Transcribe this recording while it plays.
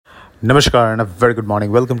Namaskar and a very good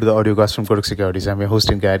morning. Welcome to the audiocast from Kotak Securities. I'm your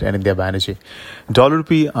hosting guide, Anindya Bannerjee. Dollar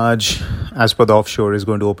rupee आज as per the offshore is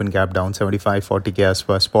going to open gap down 75.40 के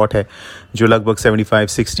आसपास spot है जो लगभग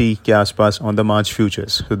 75.60 के आसपास on the March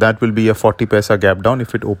futures. So that will be a 40 पैसा gap down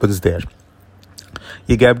if it opens there.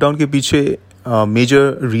 ये gap down के पीछे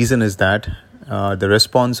major reason is that the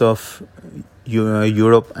response of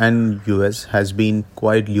Europe and US has been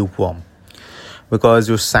quite lukewarm. Because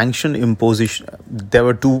your sanction imposition, there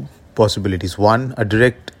were two possibilities. One, a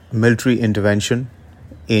direct military intervention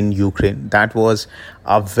in Ukraine. That was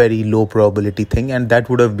a very low probability thing, and that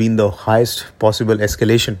would have been the highest possible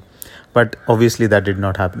escalation. But obviously that did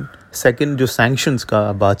not happen. Second, जो sanctions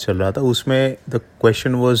का बात चल रहा था, उसमें the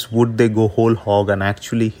question was, would they go whole hog and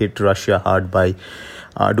actually hit Russia hard by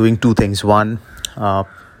doing two things. One,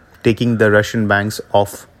 taking the Russian banks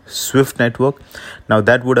off SWIFT network. Now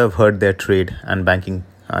that would have hurt their trade and banking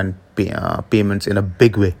and payments in a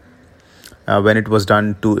big way. When it was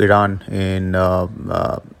done to Iran in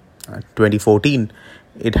 2014,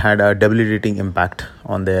 it had a debilitating impact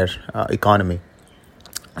on their economy.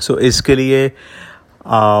 So iske liye,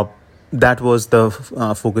 that was the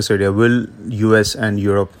focus area. Will US and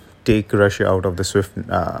Europe take Russia out of the SWIFT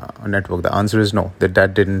network? The answer is no,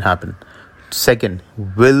 that didn't happen. Second,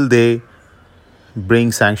 will they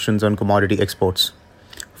bring sanctions on commodity exports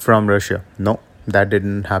from Russia? No, that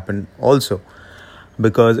didn't happen also.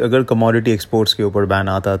 Because अगर commodity exports के ऊपर ban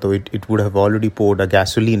आता तो it would have already poured a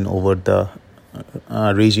gasoline over the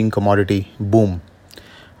raging commodity boom.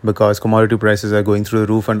 Because commodity prices are going through the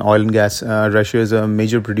roof and oil and gas, Russia is a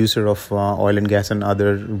major producer of oil and gas and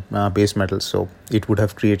other base metals. So it would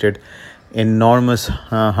have created enormous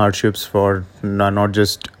hardships for not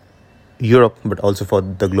just Europe but also for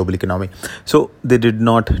the global economy. So they did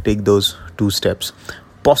not take those two steps.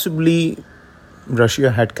 Possibly Russia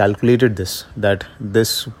had calculated that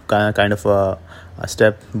this kind of a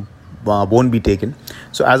step won't be taken.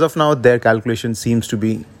 So as of now their calculation seems to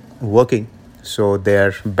be working. So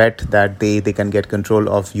their bet that they can get control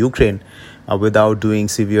of Ukraine without doing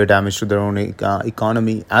severe damage to their own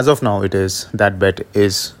economy, as of now that bet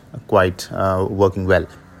is quite working well.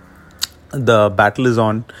 The battle is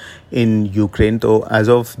on in Ukraine. So as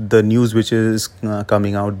of the news which is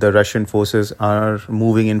coming out, the Russian forces are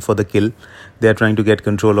moving in for the kill. They are trying to get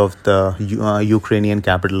control of the Ukrainian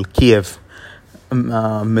capital, Kiev.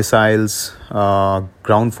 Missiles,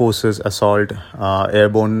 ground forces, assault,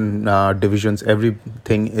 airborne divisions,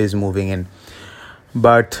 everything is moving in.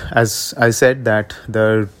 But as I said, that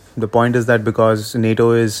the point is that because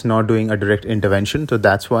NATO is not doing a direct intervention, so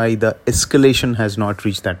that's why the escalation has not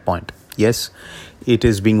reached that point. Yes, it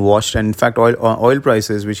is being watched, and in fact oil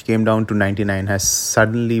prices, which came down to 99, has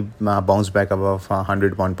suddenly bounced back above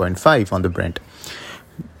 101.5 on the Brent.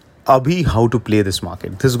 Abhi, how to play this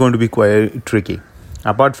market? This is going to be quite tricky.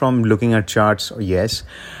 Apart from looking at charts, yes,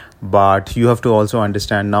 but you have to also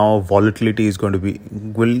understand now volatility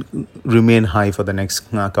will remain high for the next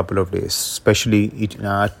couple of days, especially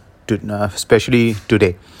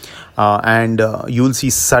today, and you'll see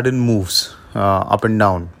sudden moves up and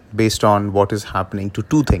down based on what is happening to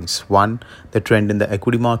two things. One, the trend in the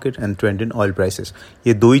equity market and trend in oil prices.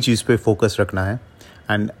 ये दो ही चीज़ पे focus रखना है.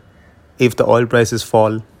 And if the oil prices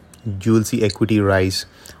fall, you will see equity rise.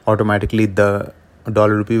 Automatically, the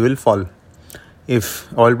dollar rupee will fall.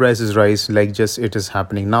 If oil prices rise, like just it is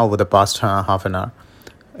happening now over the past half an hour,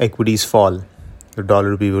 equities fall, the dollar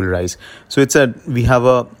rupee will rise. So we have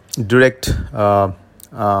a direct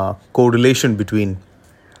correlation between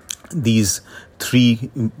these three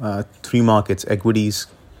markets: equities,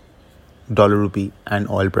 dollar rupee, and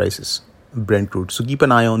oil prices, Brent crude. So keep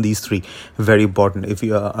an eye on these three. Very important if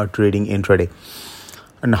you are trading intraday.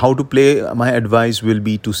 And how to play, my advice will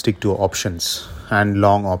be to stick to options and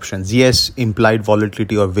long options. Yes, implied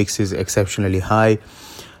volatility or VIX is exceptionally high,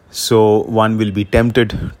 so one will be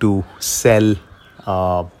tempted to sell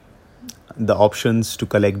the options to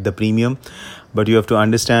collect the premium. But you have to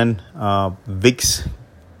understand, VIX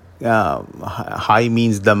high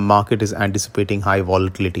means the market is anticipating high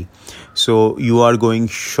volatility. So you are going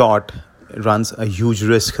short runs a huge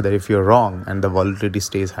risk that if you're wrong and the volatility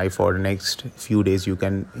stays high for the next few days, you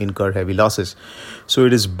can incur heavy losses. So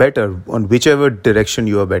it is better on whichever direction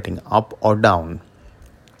you are betting, up or down,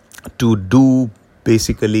 to do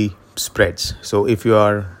basically spreads. So if you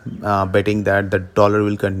are betting that the dollar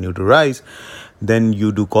will continue to rise, then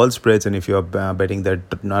you do call spreads, and if you are betting that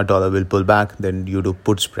dollar will pull back, then you do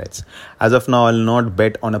put spreads. As of now, I'll not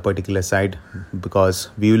bet on a particular side because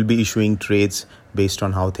we will be issuing trades based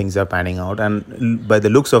on how things are panning out, and by the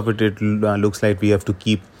looks of it looks like we have to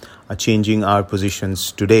keep changing our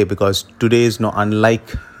positions today, because today is no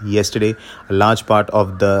unlike yesterday. A large part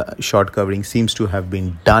of the short covering seems to have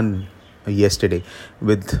been done yesterday,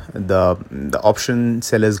 with the option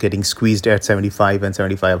sellers getting squeezed at 75 and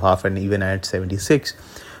 75.5 and even at 76.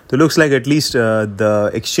 So it looks like at least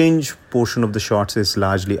the exchange portion of the shorts is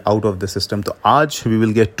largely out of the system. So आज we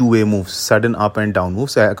will get two-way moves, sudden up and down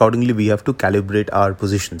moves. Accordingly, we have to calibrate our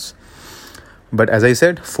positions. But as I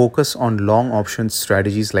said, focus on long option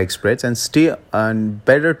strategies like spreads, and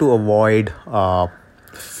better to avoid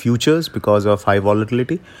futures because of high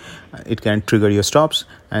volatility. It can trigger your stops.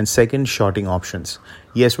 And second, shorting options.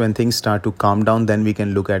 Yes, when things start to calm down, then we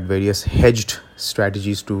can look at various hedged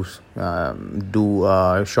strategies to do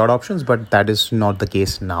short options, but that is not the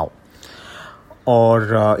case now.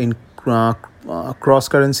 Or in cross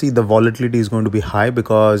currency, the volatility is going to be high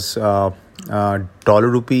because dollar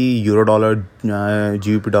rupee, euro dollar,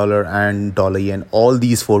 GBP dollar, and dollar yen, all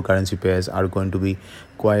these four currency pairs are going to be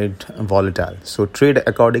quite volatile. So trade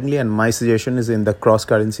accordingly. And my suggestion is, in the cross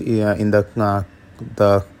currency, in the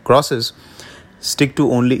crosses, stick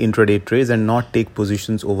to only intraday trades and not take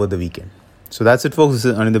positions over the weekend. So that's it, folks. This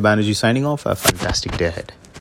is Anindya Bannerjee signing off. A fantastic day ahead.